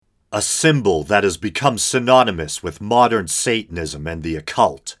a symbol that has become synonymous with modern Satanism and the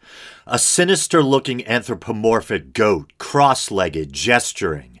occult. A sinister-looking anthropomorphic goat, cross-legged,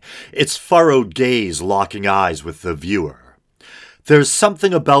 gesturing, its furrowed gaze locking eyes with the viewer. There's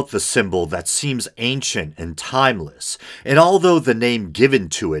something about the symbol that seems ancient and timeless, and although the name given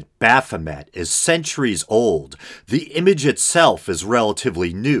to it, Baphomet, is centuries old, the image itself is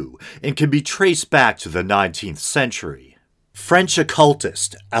relatively new and can be traced back to the 19th century. French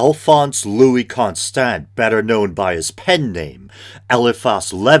occultist Alphonse Louis Constant, better known by his pen name,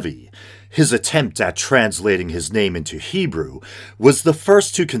 Eliphas Levi, his attempt at translating his name into Hebrew, was the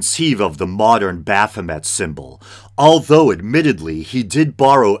first to conceive of the modern Baphomet symbol, although admittedly he did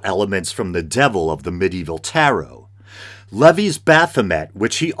borrow elements from the devil of the medieval tarot. Levi's Baphomet,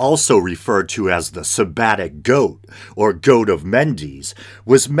 which he also referred to as the Sabbatic Goat, or Goat of Mendes,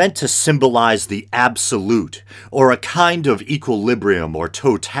 was meant to symbolize the absolute, or a kind of equilibrium or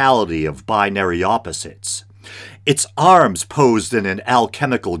totality of binary opposites. Its arms posed in an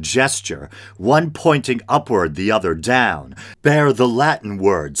alchemical gesture, one pointing upward, the other down, bear the Latin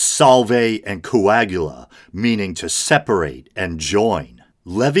words salve and coagula, meaning to separate and join.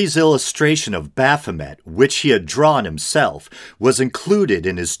 Levi's illustration of Baphomet, which he had drawn himself, was included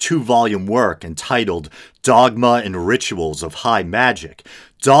in his 2-volume work entitled Dogma and Rituals of High Magic.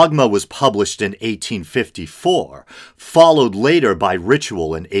 Dogma was published in 1854, followed later by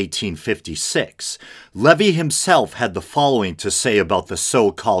Ritual in 1856. Levi himself had the following to say about the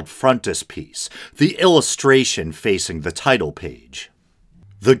so-called frontispiece, the illustration facing the title page.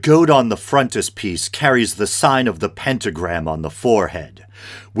 The goat on the frontispiece carries the sign of the pentagram on the forehead,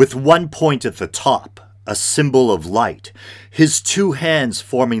 with one point at the top, a symbol of light, his 2 hands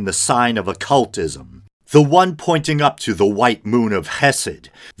forming the sign of occultism, the one pointing up to the white moon of Hesed,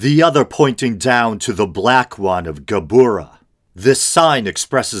 the other pointing down to the black one of Geburah. This sign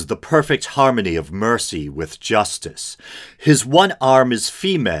expresses the perfect harmony of mercy with justice. His one arm is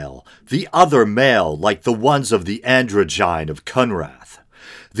female, the other male, like the ones of the androgyne of Cunrath,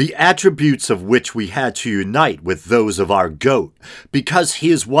 the attributes of which we had to unite with those of our goat, because he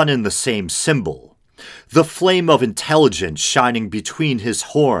is one and the same symbol. The flame of intelligence shining between his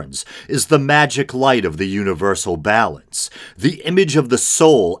horns is the magic light of the universal balance, the image of the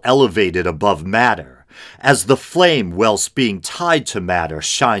soul elevated above matter, as the flame, whilst being tied to matter,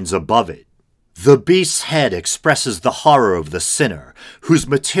 shines above it. The beast's head expresses the horror of the sinner, whose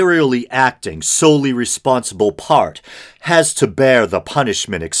materially acting, solely responsible part has to bear the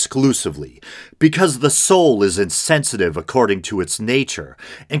punishment exclusively, because the soul is insensitive according to its nature,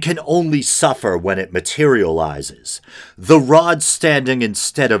 and can only suffer when it materializes. The rod standing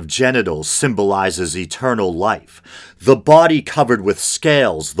instead of genitals symbolizes eternal life, the body covered with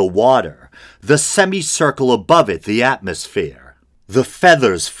scales, the water, the semicircle above it, the atmosphere, the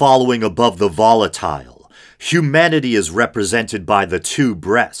feathers following above the volatile. Humanity is represented by the 2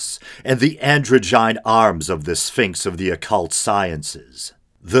 breasts and the androgyne arms of the Sphinx of the occult sciences.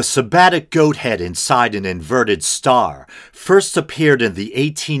 The Sabbatic goat head inside an inverted star first appeared in the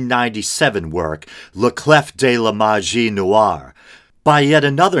 1897 work Le Clef de la Magie Noire by yet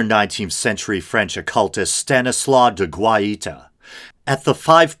another 19th century French occultist Stanislas de Guaita. At the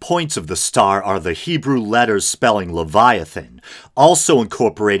 5 points of the star are the Hebrew letters spelling Leviathan. Also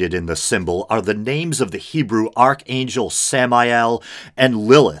incorporated in the symbol are the names of the Hebrew archangel Samael and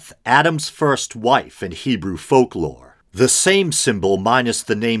Lilith, Adam's first wife in Hebrew folklore. The same symbol minus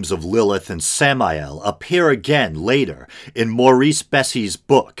the names of Lilith and Samael appear again later in Maurice Bessy's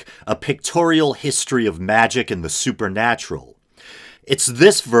book, A Pictorial History of Magic and the Supernatural. It's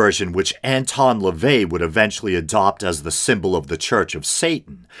this version which Anton LaVey would eventually adopt as the symbol of the Church of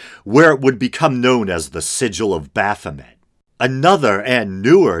Satan, where it would become known as the Sigil of Baphomet. Another and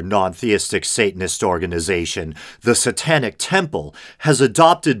newer non-theistic Satanist organization, the Satanic Temple, has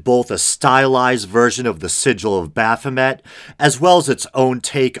adopted both a stylized version of the Sigil of Baphomet as well as its own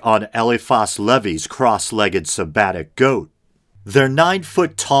take on Eliphas Levi's cross-legged Sabbatic goat. Their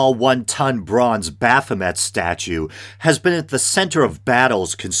 9-foot-tall, 1-ton bronze Baphomet statue has been at the center of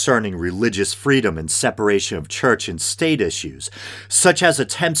battles concerning religious freedom and separation of church and state issues, such as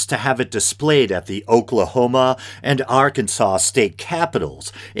attempts to have it displayed at the Oklahoma and Arkansas state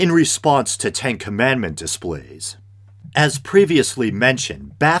capitals in response to Ten Commandment displays. As previously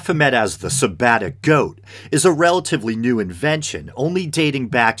mentioned, Baphomet as the Sabbatic goat is a relatively new invention, only dating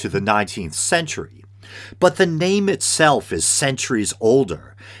back to the 19th century. But the name itself is centuries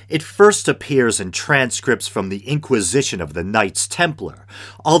older. It first appears in transcripts from the Inquisition of the Knights Templar,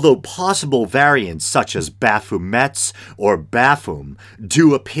 although possible variants such as Baphomets or Baphum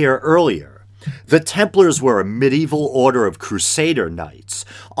do appear earlier. The Templars were a medieval order of Crusader knights,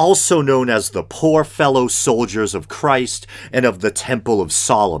 also known as the Poor Fellow Soldiers of Christ and of the Temple of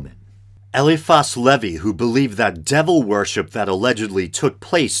Solomon. Eliphas Levi, who believed that devil worship that allegedly took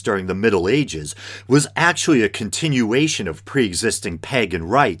place during the Middle Ages was actually a continuation of pre-existing pagan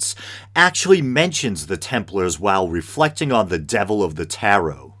rites, actually mentions the Templars while reflecting on the devil of the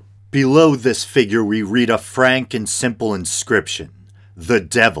tarot. Below this figure we read a frank and simple inscription, "The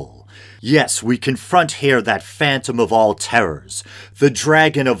Devil." Yes, we confront here that phantom of all terrors, the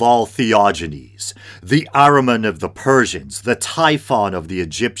dragon of all theogonies, the Ahriman of the Persians, the Typhon of the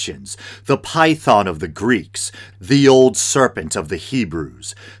Egyptians, the Python of the Greeks, the old serpent of the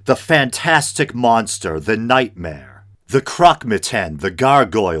Hebrews, the fantastic monster, the nightmare, the Croque-Mitaine, the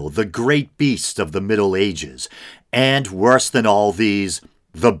gargoyle, the great beast of the Middle Ages, and, worse than all these,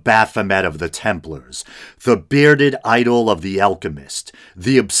 the Baphomet of the Templars, the bearded idol of the alchemist,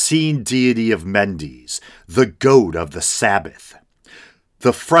 the obscene deity of Mendes, the goat of the Sabbath.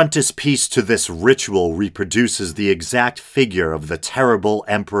 The frontispiece to this ritual reproduces the exact figure of the terrible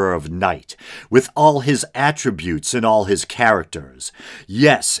Emperor of Night, with all his attributes and all his characters.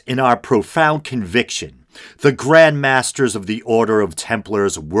 Yes, in our profound conviction, the Grand Masters of the Order of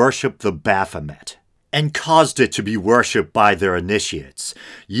Templars worship the Baphomet, and caused it to be worshipped by their initiates.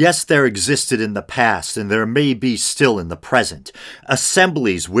 Yes, there existed in the past, and there may be still in the present,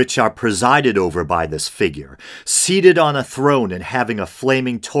 assemblies which are presided over by this figure, seated on a throne and having a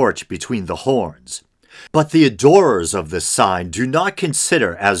flaming torch between the horns. But the adorers of this sign do not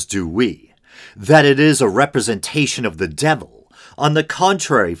consider, as do we, that it is a representation of the devil. On the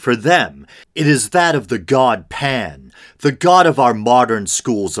contrary, for them, it is that of the god Pan, the god of our modern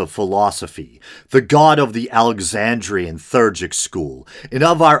schools of philosophy, the god of the Alexandrian Theurgic school, and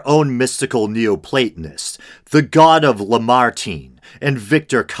of our own mystical Neoplatonists, the god of Lamartine and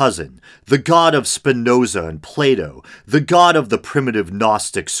Victor Cousin, the god of Spinoza and Plato, the god of the primitive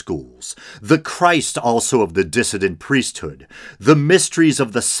Gnostic schools, the Christ also of the dissident priesthood. The mysteries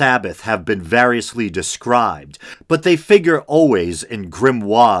of the Sabbath have been variously described, but they figure always in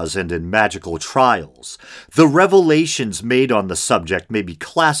grimoires and in magical trials. The revelations made on the subject may be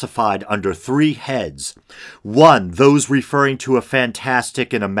classified under three heads. 1. Those referring to a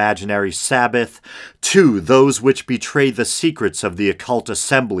fantastic and imaginary Sabbath. 2. Those which betray the secrets of the occult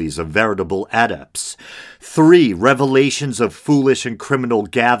assemblies of veritable adepts. 3. Revelations of foolish and criminal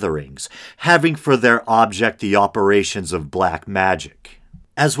gatherings, having for their object the operations of black magic.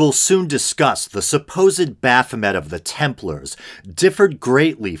 As we'll soon discuss, the supposed Baphomet of the Templars differed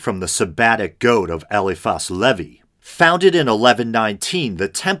greatly from the Sabbatic goat of Eliphas Levi. Founded in 1119, the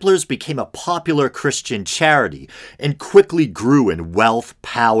Templars became a popular Christian charity and quickly grew in wealth,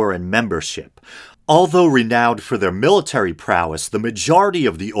 power, and membership. Although renowned for their military prowess, the majority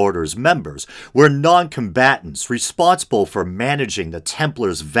of the order's members were non-combatants responsible for managing the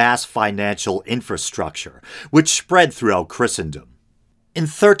Templars' vast financial infrastructure, which spread throughout Christendom. In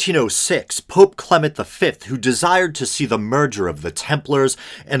 1306, Pope Clement V, who desired to see the merger of the Templars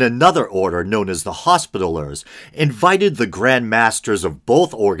and another order known as the Hospitallers, invited the Grand Masters of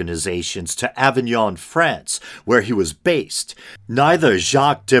both organizations to Avignon, France, where he was based. Neither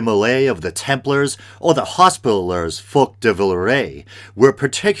Jacques de Molay of the Templars or the Hospitallers, Fouque de Villeray, were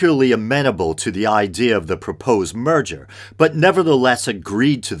particularly amenable to the idea of the proposed merger, but nevertheless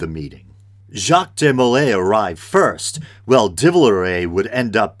agreed to the meeting. Jacques de Molay arrived first, while de Villeray would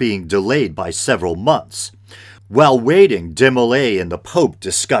end up being delayed by several months. While waiting, de Molay and the Pope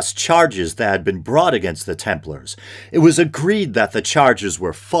discussed charges that had been brought against the Templars. It was agreed that the charges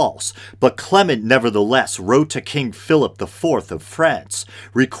were false, but Clement nevertheless wrote to King Philip IV of France,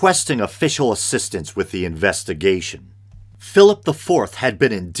 requesting official assistance with the investigation. Philip IV had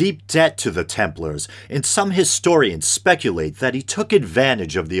been in deep debt to the Templars, and some historians speculate that he took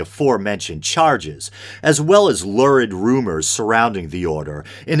advantage of the aforementioned charges, as well as lurid rumors surrounding the order,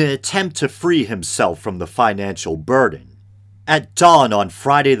 in an attempt to free himself from the financial burden. At dawn on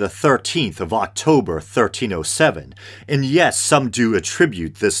Friday the 13th of October 1307, and yes, some do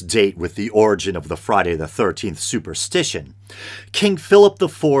attribute this date with the origin of the Friday the 13th superstition, King Philip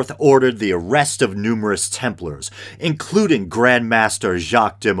IV ordered the arrest of numerous Templars, including Grand Master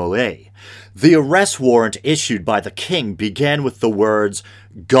Jacques de Molay. The arrest warrant issued by the king began with the words,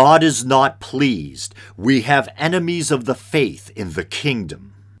 "God is not pleased. We have enemies of the faith in the kingdom."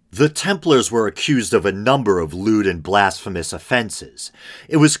 The Templars were accused of a number of lewd and blasphemous offenses.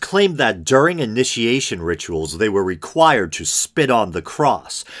 It was claimed that during initiation rituals they were required to spit on the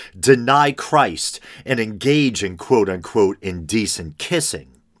cross, deny Christ, and engage in quote-unquote indecent kissing.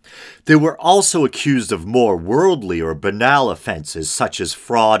 They were also accused of more worldly or banal offenses such as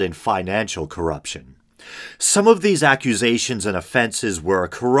fraud and financial corruption. Some of these accusations and offenses were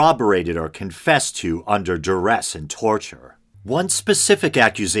corroborated or confessed to under duress and torture. One specific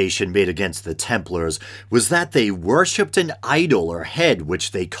accusation made against the Templars was that they worshipped an idol or head which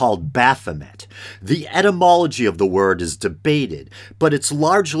they called Baphomet. The etymology of the word is debated, but it's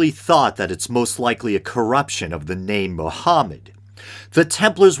largely thought that it's most likely a corruption of the name Muhammad. The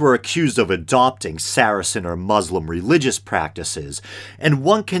Templars were accused of adopting Saracen or Muslim religious practices, and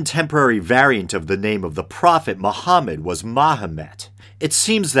one contemporary variant of the name of the Prophet Muhammad was Mahomet. It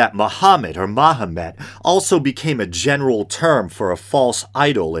seems that Muhammad or Mahomet also became a general term for a false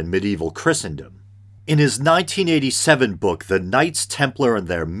idol in medieval Christendom. In his 1987 book, The Knights Templar and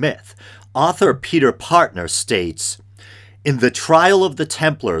Their Myth, author Peter Partner states, "In the trial of the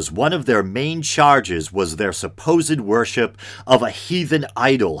Templars, one of their main charges was their supposed worship of a heathen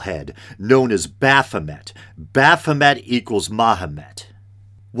idol head known as Baphomet. Baphomet equals Mahomet."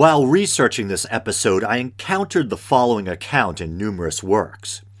 While researching this episode, I encountered the following account in numerous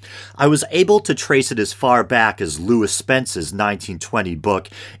works. I was able to trace it as far back as Louis Spence's 1920 book,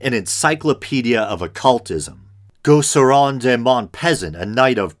 An Encyclopedia of Occultism. Gosseron de Montpezin, a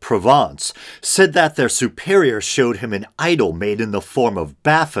knight of Provence, said that their superior showed him an idol made in the form of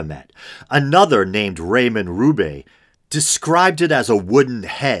Baphomet. Another, named Raymond Roubaix, described it as a wooden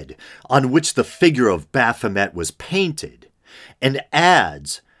head on which the figure of Baphomet was painted, and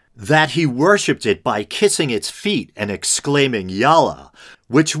adds that he worshipped it by kissing its feet and exclaiming Yalla,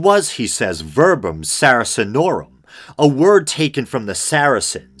 which was, he says, verbum Saracenorum, a word taken from the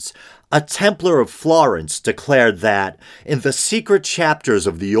Saracens. A Templar of Florence declared that, in the secret chapters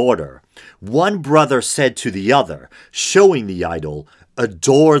of the order, one brother said to the other, showing the idol,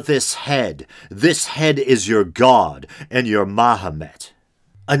 "Adore this head. This head is your God and your Mahomet."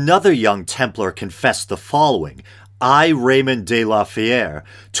 Another young Templar confessed the following: "I, Raymond de la Fière,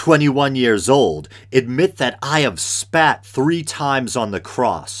 21 years old, admit that I have spat 3 times on the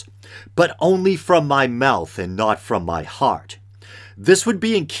cross, but only from my mouth and not from my heart." This would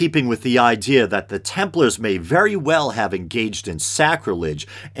be in keeping with the idea that the Templars may very well have engaged in sacrilege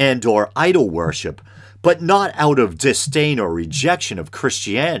and or idol worship, but not out of disdain or rejection of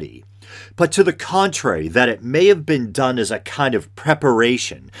Christianity, but to the contrary, that it may have been done as a kind of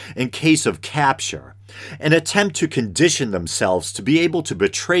preparation in case of capture, an attempt to condition themselves to be able to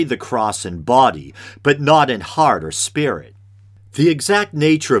betray the cross in body, but not in heart or spirit. The exact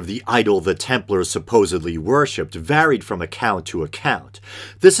nature of the idol the Templars supposedly worshipped varied from account to account.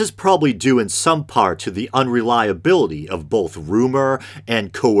 This is probably due in some part to the unreliability of both rumor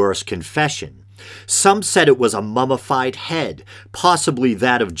and coerced confession. Some said it was a mummified head, possibly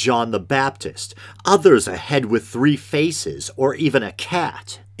that of John the Baptist, others a head with 3 faces, or even a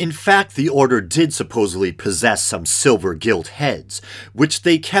cat. In fact, the order did supposedly possess some silver gilt heads, which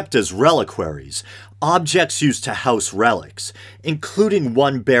they kept as reliquaries, objects used to house relics, including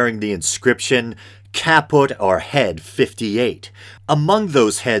one bearing the inscription Caput or Head 58. Among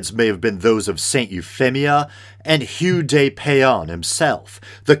those heads may have been those of Saint Euphemia and Hugh de Paon himself,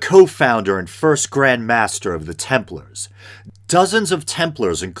 the co-founder and first Grand Master of the Templars. Dozens of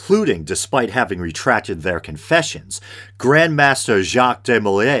Templars, including, despite having retracted their confessions, Grand Master Jacques de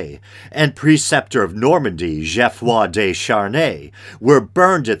Molay and Preceptor of Normandy Geoffroy de Charnay, were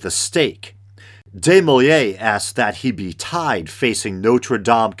burned at the stake. De Molay asked that he be tied facing Notre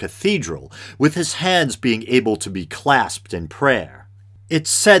Dame Cathedral, with his hands being able to be clasped in prayer. It's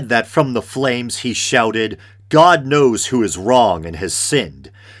said that from the flames he shouted, "God knows who is wrong and has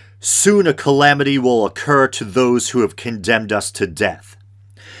sinned. Soon a calamity will occur to those who have condemned us to death."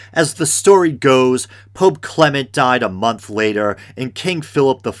 As the story goes, Pope Clement died a month later, and King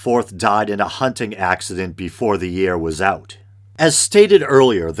Philip IV died in a hunting accident before the year was out. As stated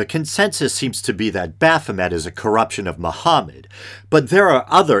earlier, the consensus seems to be that Baphomet is a corruption of Muhammad, but there are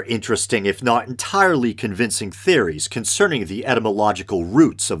other interesting, if not entirely convincing, theories concerning the etymological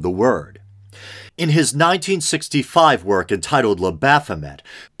roots of the word. In his 1965 work entitled Le Baphomet,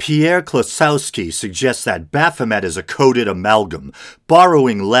 Pierre Klosowski suggests that Baphomet is a coded amalgam,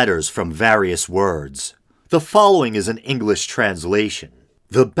 borrowing letters from various words. The following is an English translation.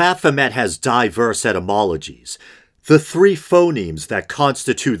 The Baphomet has diverse etymologies. The 3 phonemes that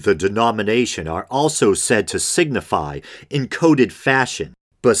constitute the denomination are also said to signify, in coded fashion,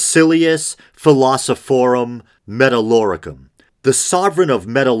 Basilius Philosophorum Metallurgicum, the sovereign of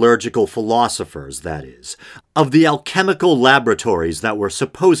metallurgical philosophers, that is, of the alchemical laboratories that were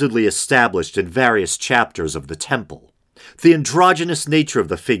supposedly established in various chapters of the temple. The androgynous nature of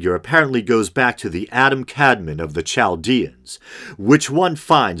the figure apparently goes back to the Adam Kadmon of the Chaldeans, which one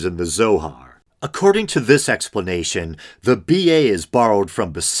finds in the Zohar. According to this explanation, the BA is borrowed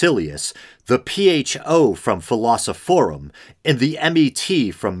from Basilius, the PHO from Philosophorum, and the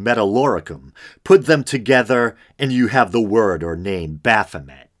MET from Metallurgicum. Put them together, and you have the word or name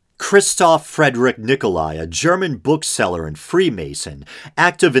Baphomet. Christoph Friedrich Nicolai, a German bookseller and Freemason,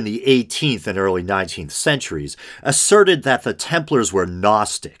 active in the 18th and early 19th centuries, asserted that the Templars were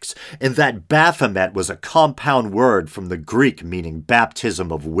Gnostics, and that Baphomet was a compound word from the Greek meaning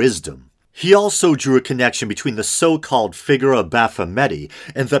baptism of wisdom. He also drew a connection between the so-called Figura Baphometi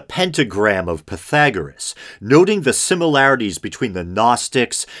and the pentagram of Pythagoras, noting the similarities between the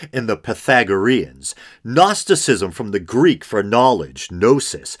Gnostics and the Pythagoreans. Gnosticism, from the Greek for knowledge,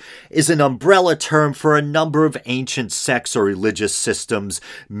 gnosis, is an umbrella term for a number of ancient sects or religious systems,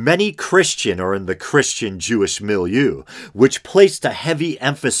 many Christian or in the Christian-Jewish milieu, which placed a heavy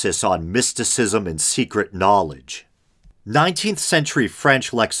emphasis on mysticism and secret knowledge. 19th century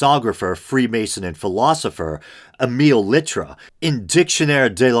French lexicographer, Freemason, and philosopher Émile Littre, in Dictionnaire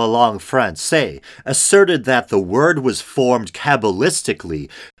de la langue française, asserted that the word was formed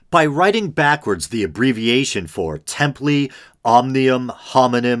Kabbalistically by writing backwards the abbreviation for Templi Omnium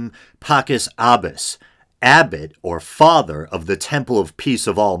Hominum Pacis Abbas, abbot or father of the Temple of Peace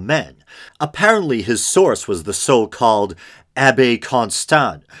of all men. Apparently his source was the so-called Abbé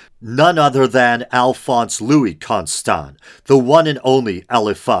Constant, none other than Alphonse Louis Constant, the one and only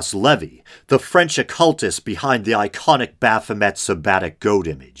Eliphas Levi, the French occultist behind the iconic Baphomet sabbatic goat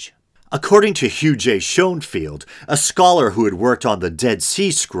image. According to Hugh J. Schoenfield, a scholar who had worked on the Dead Sea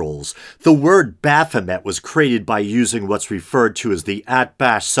Scrolls, the word Baphomet was created by using what's referred to as the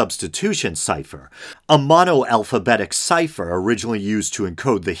Atbash substitution cipher, a monoalphabetic cipher originally used to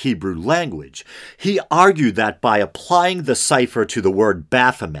encode the Hebrew language. He argued that by applying the cipher to the word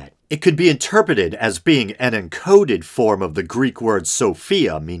Baphomet, it could be interpreted as being an encoded form of the Greek word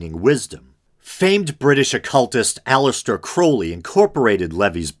Sophia, meaning wisdom. Famed British occultist Aleister Crowley incorporated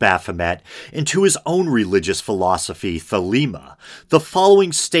Levy's Baphomet into his own religious philosophy, Thelema. The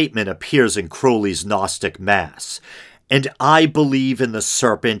following statement appears in Crowley's Gnostic Mass: "And I believe in the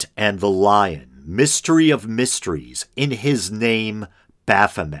serpent and the lion, mystery of mysteries, in his name,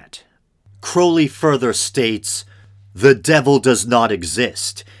 Baphomet." Crowley further states, "The devil does not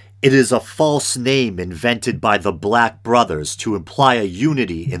exist. It is a false name invented by the Black Brothers to imply a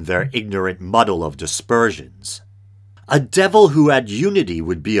unity in their ignorant muddle of dispersions. A devil who had unity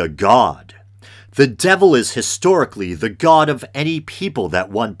would be a god. The devil is historically the god of any people that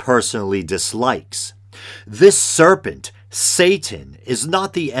one personally dislikes. This serpent, Satan, is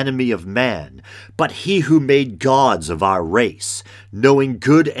not the enemy of man, but he who made gods of our race. Knowing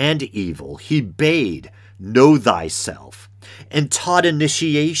good and evil, he bade, 'Know thyself,' and taught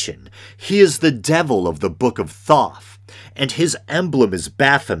initiation. He is the devil of the Book of Thoth, and his emblem is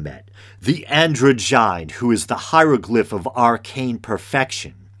Baphomet, the androgyne who is the hieroglyph of arcane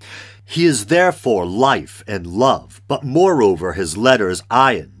perfection. He is therefore life and love, but moreover his letters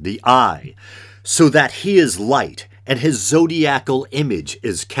Ion, the eye, so that he is light, and his zodiacal image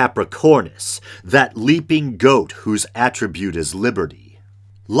is Capricornus, that leaping goat whose attribute is liberty."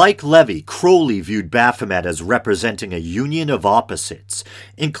 Like Levy, Crowley viewed Baphomet as representing a union of opposites,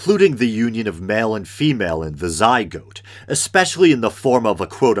 including the union of male and female in the zygote, especially in the form of a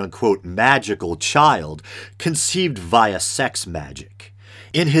quote-unquote magical child conceived via sex magic.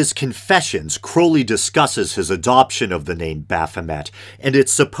 In his Confessions, Crowley discusses his adoption of the name Baphomet and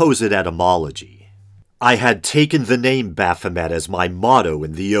its supposed etymology. "I had taken the name Baphomet as my motto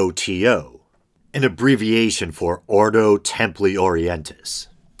in the OTO, an abbreviation for Ordo Templi Orientis.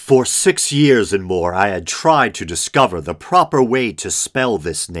 For 6 years and more I had tried to discover the proper way to spell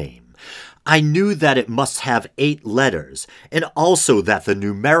this name. I knew that it must have 8 letters, and also that the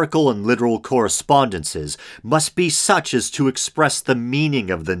numerical and literal correspondences must be such as to express the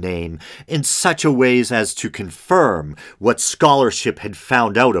meaning of the name in such a way as to confirm what scholarship had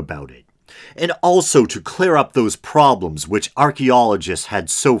found out about it, and also to clear up those problems which archaeologists had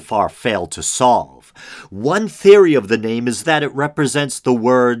so far failed to solve. One theory of the name is that it represents the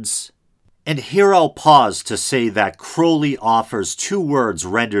words..." And here I'll pause to say that Crowley offers 2 words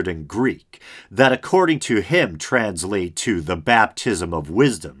rendered in Greek that according to him translate to the baptism of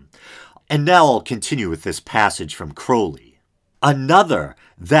wisdom. And now I'll continue with this passage from Crowley. Another,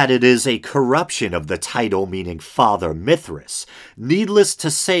 that it is a corruption of the title meaning Father Mithras. Needless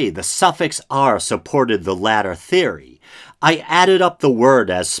to say, the suffix R supported the latter theory. I added up the word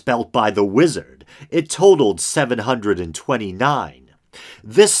as spelt by the wizard. It totaled 729.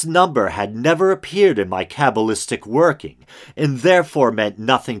 This number had never appeared in my Kabbalistic working, and therefore meant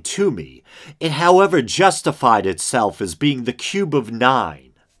nothing to me. It, however, justified itself as being the cube of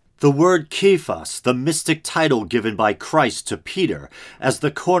 9. The word Kephas, the mystic title given by Christ to Peter as the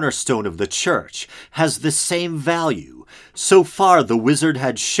cornerstone of the church, has the same value. So far, the wizard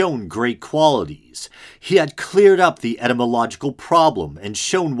had shown great qualities. He had cleared up the etymological problem and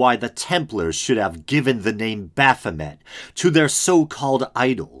shown why the Templars should have given the name Baphomet to their so-called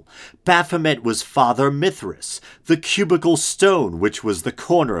idol. Baphomet was Father Mithras, the cubical stone which was the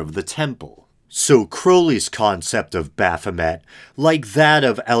corner of the temple. So Crowley's concept of Baphomet, like that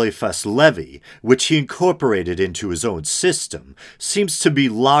of Eliphas Levi, which he incorporated into his own system, seems to be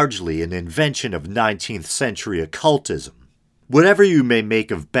largely an invention of 19th century occultism. Whatever you may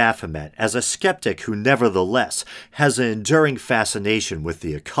make of Baphomet, as a skeptic who nevertheless has an enduring fascination with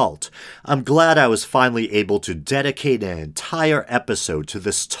the occult, I'm glad I was finally able to dedicate an entire episode to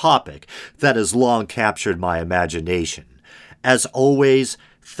this topic that has long captured my imagination. As always,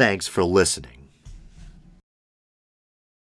 thanks for listening.